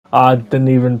I didn't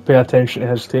even pay attention to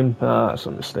his team. That's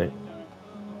a mistake.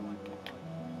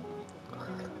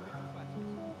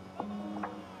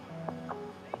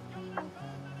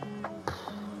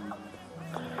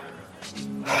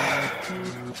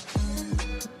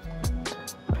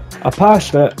 I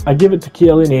passed it, I gave it to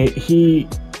Chiellini, he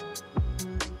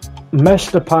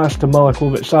missed the pass to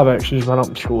Milinkovic-Savic, he's went up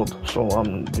and scored, so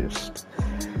I'm just...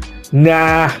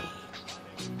 Nah!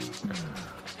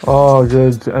 Oh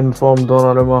good, informed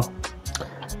Donnarumma.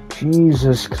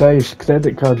 Jesus Christ,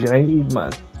 credit card United,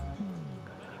 man.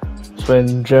 It's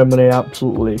when Germany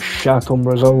absolutely shat on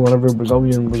Brazil and every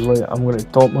Brazilian was like, I'm going to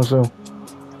top myself.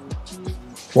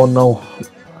 1-0.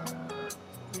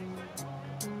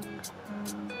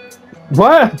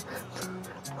 What?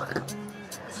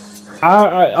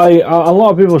 A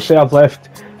lot of people say I've left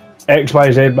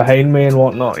XYZ behind me and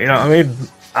whatnot, you know what I mean?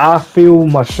 I feel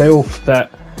myself that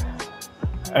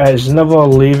it's never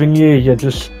leaving you, you're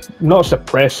just not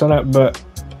suppressing it, but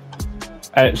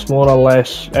it's more or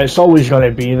less, it's always going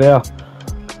to be there.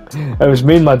 It was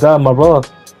me and my dad and my brother.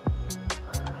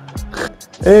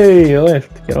 Hey, you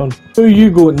left, get on. Who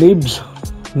you got, Nibs?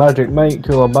 Magic Mike,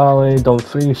 Koulibaly,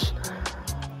 Dumfries.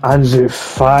 Ansu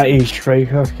Fati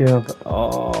striker kid.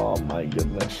 Oh my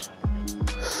goodness.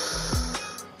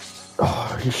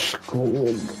 Oh, he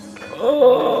scored.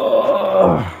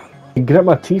 Oh. I grit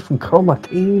my teeth and curl my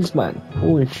teeth, man.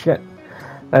 Holy shit.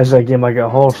 That's a game I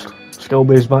get horsed. Skill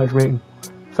based matchmaking.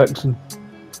 Fixing.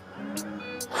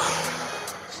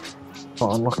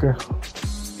 Not unlucky.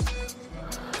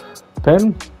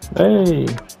 Pen? Hey.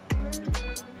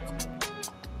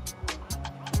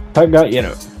 Pick that, you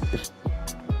know.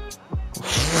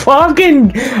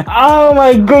 Fucking! Oh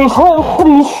my god,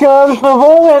 holy shit, the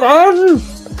whole in!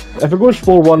 If it goes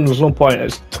 4-1, there's no point.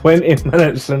 It's 20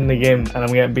 minutes in the game and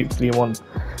I'm getting beat 3-1.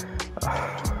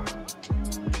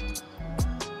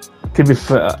 To be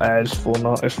fair, it's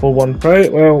 4-0, it's 4-1.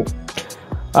 Right, well,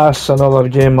 that's another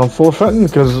game I'm forfeiting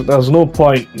because there's no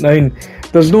point.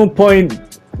 There's no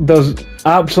point, there's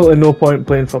absolutely no point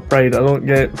playing for Pride. I don't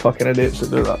get fucking idiots that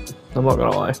do that. I'm not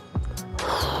gonna lie.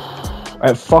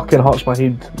 It fucking hurts my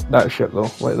head, that shit though.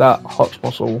 Like, that hurts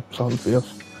my soul, something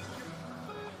fierce.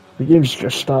 The game's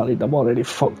just started, I'm already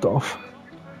fucked off.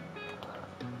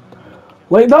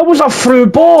 Like, that was a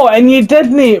through ball and you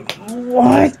didn't.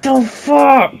 What the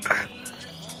fuck?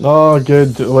 Oh,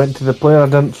 good. It went to the player I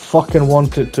didn't fucking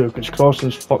want it to, because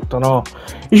crossing's fucked on all.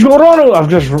 He's got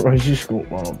Ronald! He's just got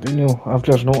Ronaldinho, I've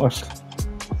just noticed.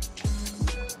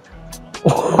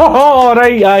 Oh,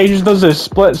 right, yeah, he just does this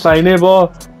split sign, eh,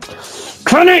 boy?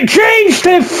 Can it change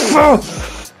the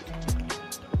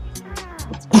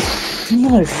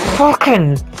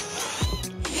fucking...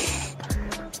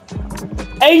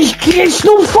 It's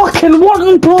not fucking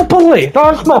working properly.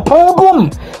 That's my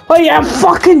problem. Like, I'm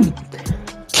fucking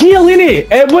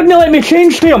Chiellini. It wouldn't let me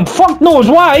change to him. Fuck knows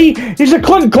why. He's the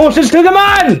cunt closest to the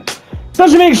man.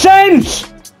 Doesn't make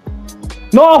sense.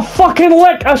 Not a fucking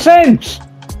lick of sense.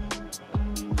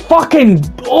 Fucking...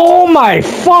 Oh my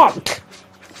fuck.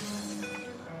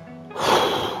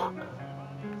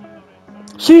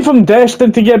 See if I'm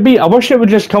destined to get beat, I wish it would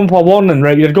just come for a warning,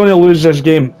 right? You're going to lose this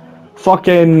game.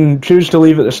 Fucking choose to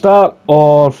leave at the start,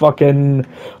 or fucking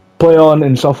play on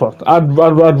and suffer. I'd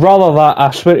rather that, I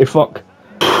swear to fuck.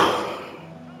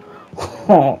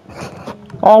 Oh,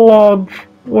 large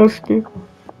whiskey.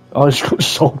 Oh, it's got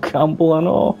Sol Campbell and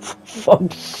all, for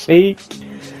fuck's sake.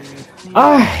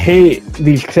 I hate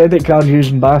these credit card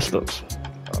using bastards.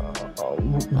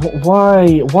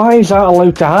 Why is that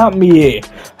allowed to happen to you?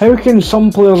 How can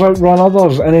some players outrun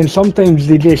others and then sometimes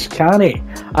they just can't?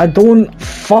 I don't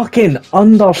fucking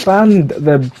understand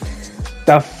the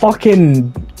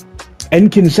fucking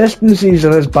inconsistencies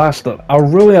of this bastard. I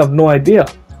really have no idea.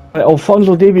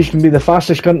 Alphonso Davies can be the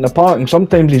fastest cunt in the park and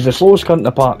sometimes he's the slowest cunt in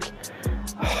the park.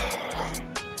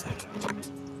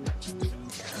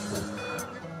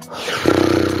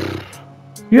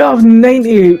 You have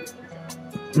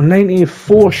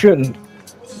 94 shooting,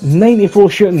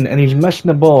 and he's missing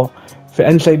the ball for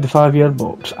inside the 5-yard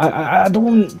box. I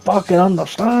don't fucking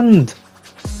understand.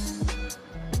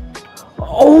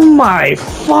 Oh my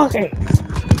fucking...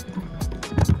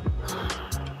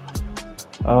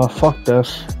 Oh, fuck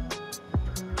this.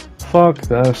 Fuck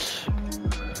this.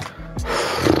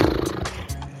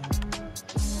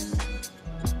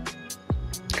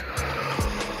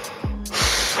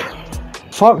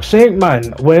 Fuck's sake,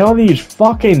 man, where are these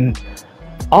fucking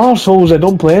arseholes that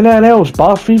don't play anything else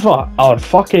bar FIFA are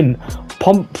fucking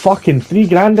pump fucking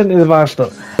 $3 into the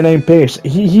bastard 9 pace?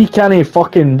 He can't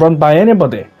fucking run by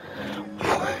anybody.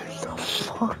 What the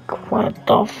fuck? What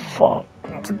the fuck?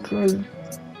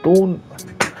 Don't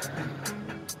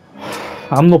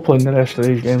I'm not playing the rest of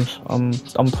these games. I'm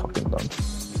fucking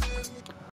done.